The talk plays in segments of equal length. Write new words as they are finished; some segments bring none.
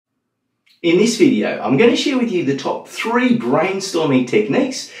In this video, I'm going to share with you the top 3 brainstorming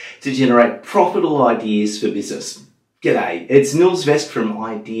techniques to generate profitable ideas for business. G'day, it's Nils Vesk from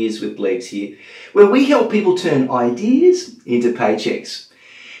Ideas with Legs here, where we help people turn ideas into paychecks.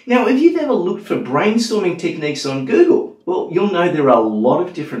 Now, if you've ever looked for brainstorming techniques on Google, well, you'll know there are a lot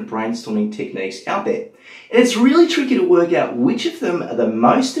of different brainstorming techniques out there. And it's really tricky to work out which of them are the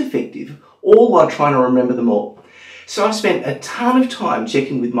most effective, all while trying to remember them all. So I've spent a ton of time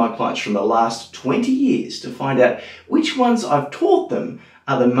checking with my clients from the last 20 years to find out which ones I've taught them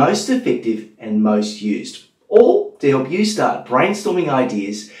are the most effective and most used, all to help you start brainstorming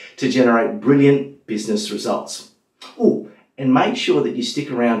ideas to generate brilliant business results. Oh, and make sure that you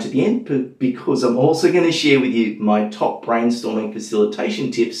stick around to the end because I'm also going to share with you my top brainstorming facilitation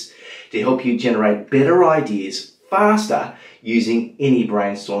tips to help you generate better ideas faster using any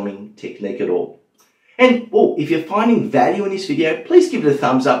brainstorming technique at all. And if you're finding value in this video, please give it a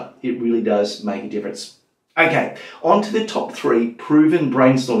thumbs up. It really does make a difference. Okay, on to the top 3 proven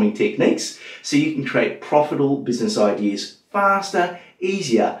brainstorming techniques so you can create profitable business ideas faster,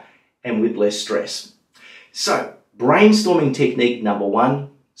 easier, and with less stress. So, brainstorming technique number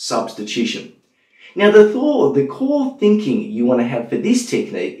 1, substitution. Now, the core thinking you want to have for this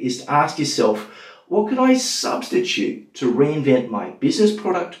technique is to ask yourself, what could I substitute to reinvent my business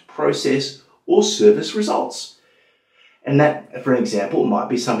product, process, or service results? And that, for example, might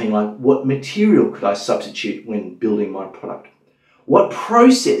be something like, what material could I substitute when building my product? What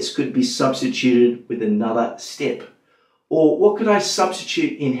process could be substituted with another step? Or what could I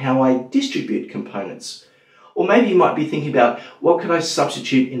substitute in how I distribute components? Or maybe you might be thinking about, what could I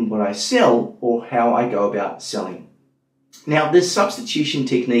substitute in what I sell or how I go about selling? Now, this substitution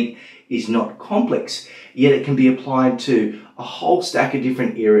technique is not complex, yet it can be applied to a whole stack of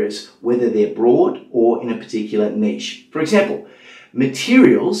different areas, whether they're broad or in a particular niche. For example,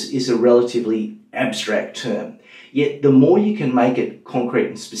 materials is a relatively abstract term, yet the more you can make it concrete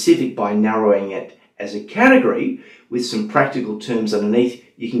and specific by narrowing it as a category with some practical terms underneath,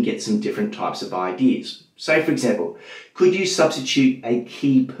 you can get some different types of ideas. Say, for example, could you substitute a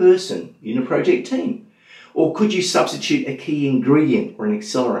key person in a project team? Or could you substitute a key ingredient or an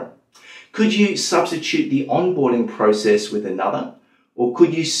accelerant? Could you substitute the onboarding process with another? Or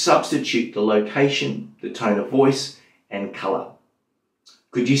could you substitute the location, the tone of voice, and color?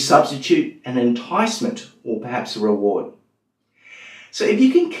 Could you substitute an enticement or perhaps a reward? So if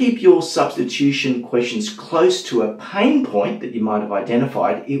you can keep your substitution questions close to a pain point that you might have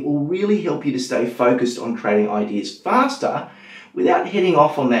identified, it will really help you to stay focused on creating ideas faster without heading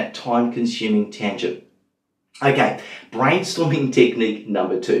off on that time-consuming tangent. Okay, brainstorming technique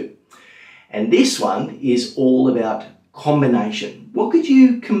number 2. And this one is all about combination. What could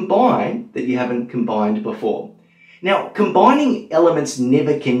you combine that you haven't combined before? Now, combining elements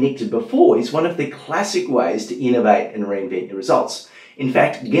never connected before is one of the classic ways to innovate and reinvent your results. In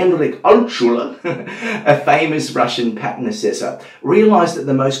fact, Gendrik Altschuler, a famous Russian patent assessor, realized that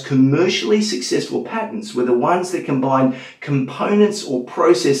the most commercially successful patents were the ones that combined components or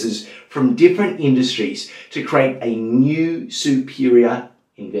processes from different industries to create a new, superior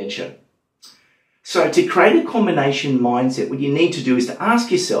invention. So to create a combination mindset, what you need to do is to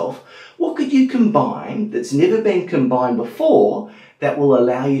ask yourself, what could you combine that's never been combined before that will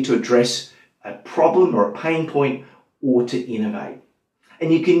allow you to address a problem or a pain point or to innovate?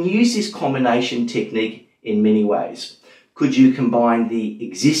 And you can use this combination technique in many ways. Could you combine the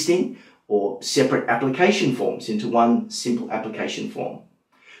existing or separate application forms into one simple application form?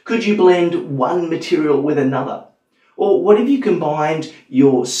 Could you blend one material with another? Or what if you combined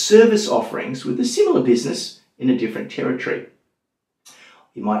your service offerings with a similar business in a different territory?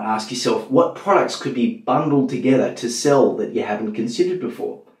 You might ask yourself, what products could be bundled together to sell that you haven't considered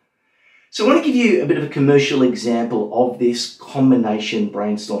before? So I want to give you a bit of a commercial example of this combination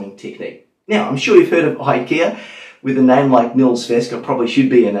brainstorming technique. Now, I'm sure you've heard of IKEA. With a name like Nils Vesk, I probably should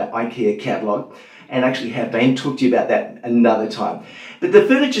be in an IKEA catalogue and actually have been. Talk to you about that another time. But the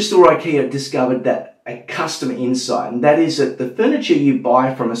furniture store IKEA discovered that a customer insight, and that is that the furniture you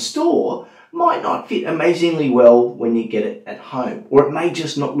buy from a store might not fit amazingly well when you get it at home, or it may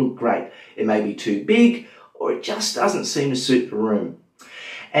just not look great. It may be too big, or it just doesn't seem to suit the room.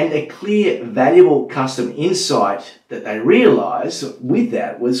 And a clear, valuable customer insight that they realised with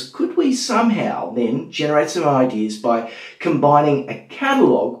that was, could we somehow then generate some ideas by combining a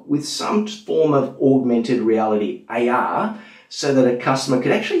catalogue with some form of augmented reality, AR, so that a customer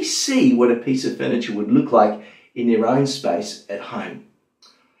could actually see what a piece of furniture would look like in their own space at home.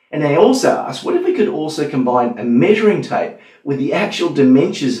 And they also asked, what if we could also combine a measuring tape with the actual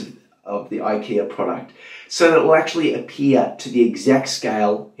dimensions of the IKEA product so that it will actually appear to the exact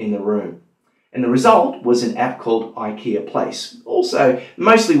scale in the room? And the result was an app called IKEA Place. Also,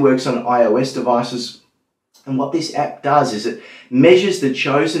 mostly works on iOS devices. And what this app does is it measures the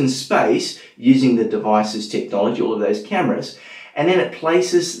chosen space using the device's technology, all of those cameras, and then it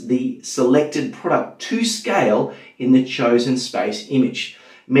places the selected product to scale in the chosen space image,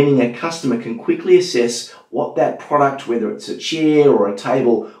 meaning a customer can quickly assess what that product, whether it's a chair or a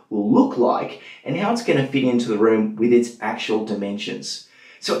table, will look like and how it's going to fit into the room with its actual dimensions.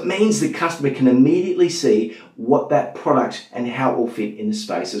 So it means the customer can immediately see what that product and how it will fit in the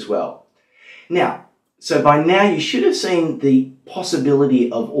space as well. So by now you should have seen the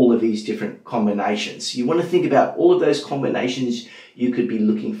possibility of all of these different combinations. You want to think about all of those combinations you could be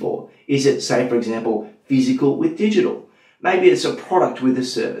looking for. Is it, say, for example, physical with digital? Maybe it's a product with a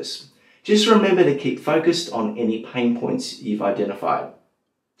service. Just remember to keep focused on any pain points you've identified.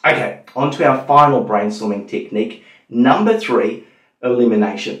 Okay, on to our final brainstorming technique, number 3,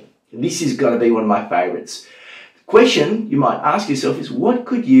 elimination. This has got to be one of my favorites. The question you might ask yourself is, what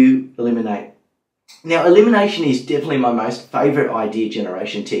could you eliminate? Now, elimination is definitely my most favorite idea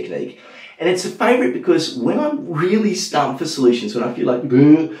generation technique. And it's a favorite because when I'm really stumped for solutions, when I feel like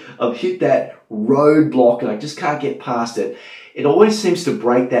I've hit that roadblock and I just can't get past it, it always seems to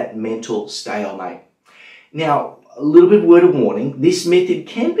break that mental stalemate. Now, a little bit of word of warning, this method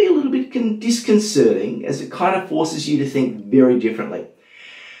can be a little bit disconcerting as it kind of forces you to think very differently.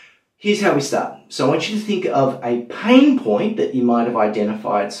 Here's how we start. So I want you to think of a pain point that you might have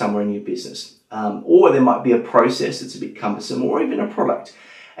identified somewhere in your business. Or there might be a process that's a bit cumbersome, or even a product.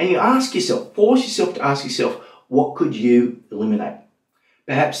 And you ask yourself, force yourself to ask yourself, what could you eliminate?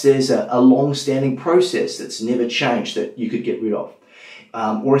 Perhaps there's a long-standing process that's never changed that you could get rid of,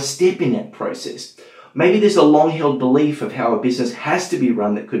 or a step in that process. Maybe there's a long-held belief of how a business has to be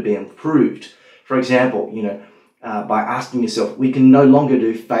run that could be improved. For example, by asking yourself, we can no longer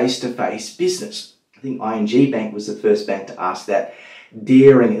do face-to-face business. I think ING Bank was the first bank to ask that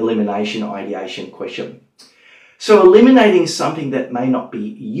daring elimination ideation question. So eliminating something that may not be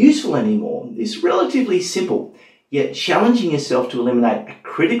useful anymore is relatively simple, yet challenging yourself to eliminate a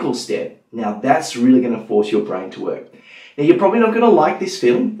critical step, now that's really going to force your brain to work. Now you're probably not going to like this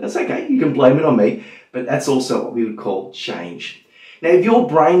feeling, that's okay, you can blame it on me, but that's also what we would call change. Now if your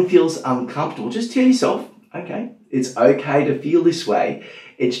brain feels uncomfortable, just tell yourself, okay, it's okay to feel this way,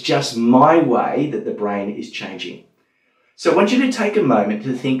 it's just my way that the brain is changing. So I want you to take a moment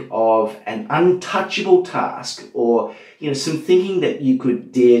to think of an untouchable task or some thinking that you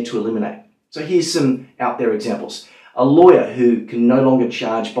could dare to eliminate. So here's some out there examples. A lawyer who can no longer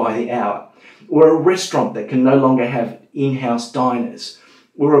charge by the hour, or a restaurant that can no longer have in-house diners,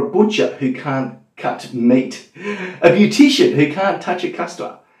 or a butcher who can't cut meat, a beautician who can't touch a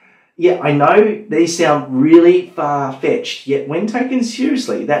customer. Yeah, I know these sound really far-fetched, yet when taken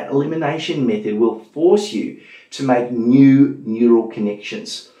seriously, that elimination method will force you to make new neural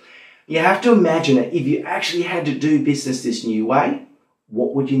connections. You have to imagine that if you actually had to do business this new way,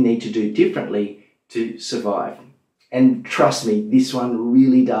 what would you need to do differently to survive? And trust me, this one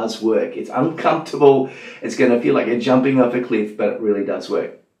really does work. It's uncomfortable. It's going to feel like you're jumping off a cliff, but it really does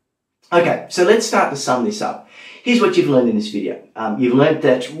work. Okay, so let's start to sum this up. Here's what you've learned in this video. You've learned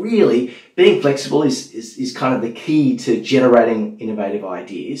that really being flexible is kind of the key to generating innovative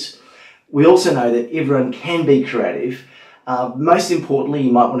ideas. We also know that everyone can be creative. Most importantly,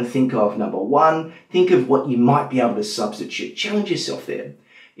 you might want to think of, number 1, think of what you might be able to substitute. Challenge yourself there.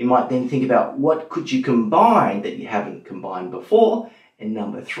 You might then think about what could you combine that you haven't combined before. And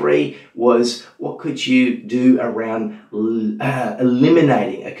number 3 was what could you do around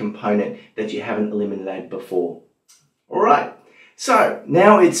eliminating a component that you haven't eliminated before. All right, so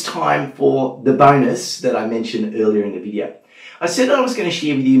now it's time for the bonus that I mentioned earlier in the video. I said I was going to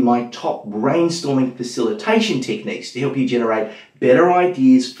share with you my top brainstorming facilitation techniques to help you generate better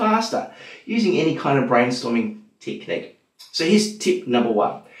ideas faster using any kind of brainstorming technique. So here's tip number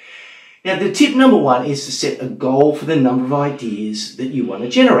 1. Now the tip number 1 is to set a goal for the number of ideas that you want to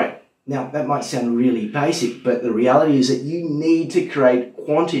generate. Now that might sound really basic, but the reality is that you need to create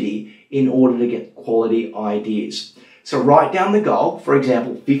quantity in order to get quality ideas. So write down the goal, for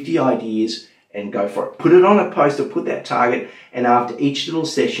example, 50 ideas, and go for it. Put it on a poster, put that target, and after each little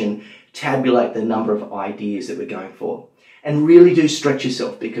session, tabulate the number of ideas that we're going for. And really do stretch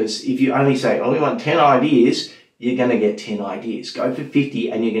yourself, because if you only say, I only want 10 ideas, you're going to get 10 ideas. Go for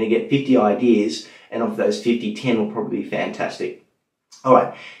 50 and you're going to get 50 ideas, and of those 50, 10 will probably be fantastic. All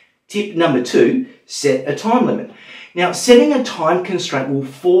right, tip number 2, set a time limit. Now, setting a time constraint will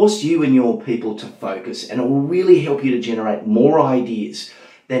force you and your people to focus, and it will really help you to generate more ideas.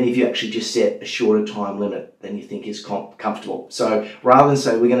 than if you actually just set a shorter time limit than you think is comfortable. So rather than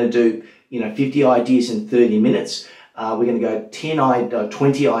say we're going to do 50 ideas in 30 minutes, we're going to go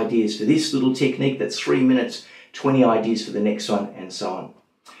 20 ideas for this little technique, that's 3 minutes, 20 ideas for the next one, and so on.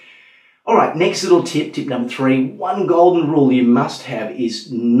 All right, next little tip, tip number 3, one golden rule you must have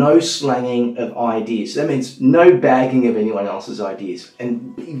is no slanging of ideas. That means no bagging of anyone else's ideas.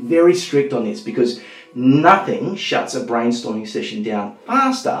 And be very strict on this, because nothing shuts a brainstorming session down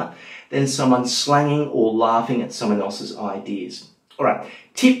faster than someone slanging or laughing at someone else's ideas. All right,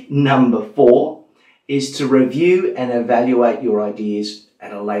 tip number 4 is to review and evaluate your ideas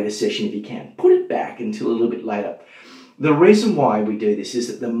at a later session if you can. Put it back until a little bit later. The reason why we do this is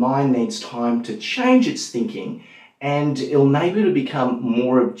that the mind needs time to change its thinking, and it'll enable you to become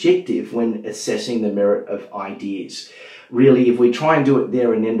more objective when assessing the merit of ideas. Really, if we try and do it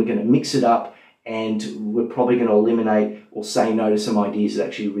there and then, we're going to mix it up, and we're probably going to eliminate or say no to some ideas that are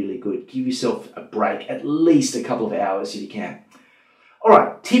actually really good. Give yourself a break, at least a couple of hours if you can. All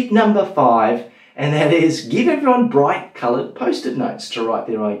right, tip number 5, and that is give everyone bright coloured Post-it notes to write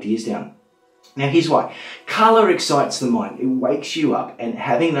their ideas down. Now here's why. Colour excites the mind, it wakes you up, and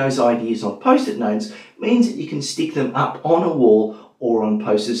having those ideas on Post-it notes means that you can stick them up on a wall or on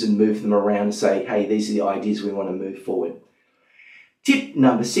posters and move them around and say, hey, these are the ideas we want to move forward. Tip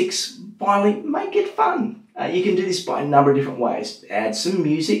number 6, finally, make it fun. You can do this by a number of different ways. Add some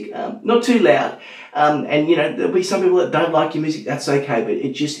music, not too loud, and there'll be some people that don't like your music, that's okay, but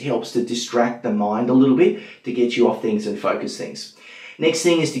it just helps to distract the mind a little bit to get you off things and focus things. Next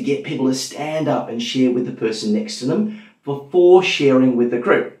thing is to get people to stand up and share with the person next to them before sharing with the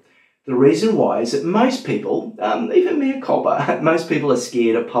group. The reason why is that most people, even me a copper, most people are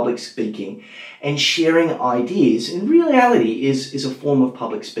scared of public speaking, and sharing ideas in reality is a form of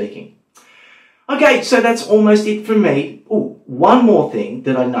public speaking. Okay, so that's almost it from me. Oh, one more thing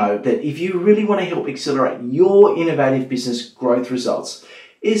that I know, that if you really want to help accelerate your innovative business growth results,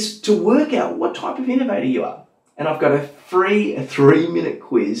 is to work out what type of innovator you are. And I've got a free 3-minute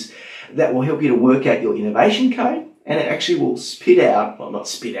quiz that will help you to work out your innovation code, and it actually will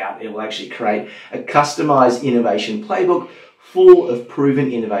it will actually create a customized innovation playbook full of proven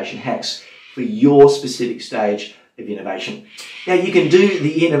innovation hacks for your specific stage of innovation. Now you can do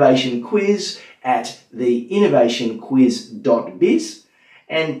the innovation quiz at theinnovationquiz.biz,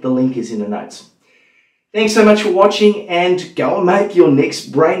 and the link is in the notes. Thanks so much for watching, and go and make your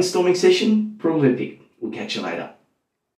next brainstorming session prolific. We'll catch you later.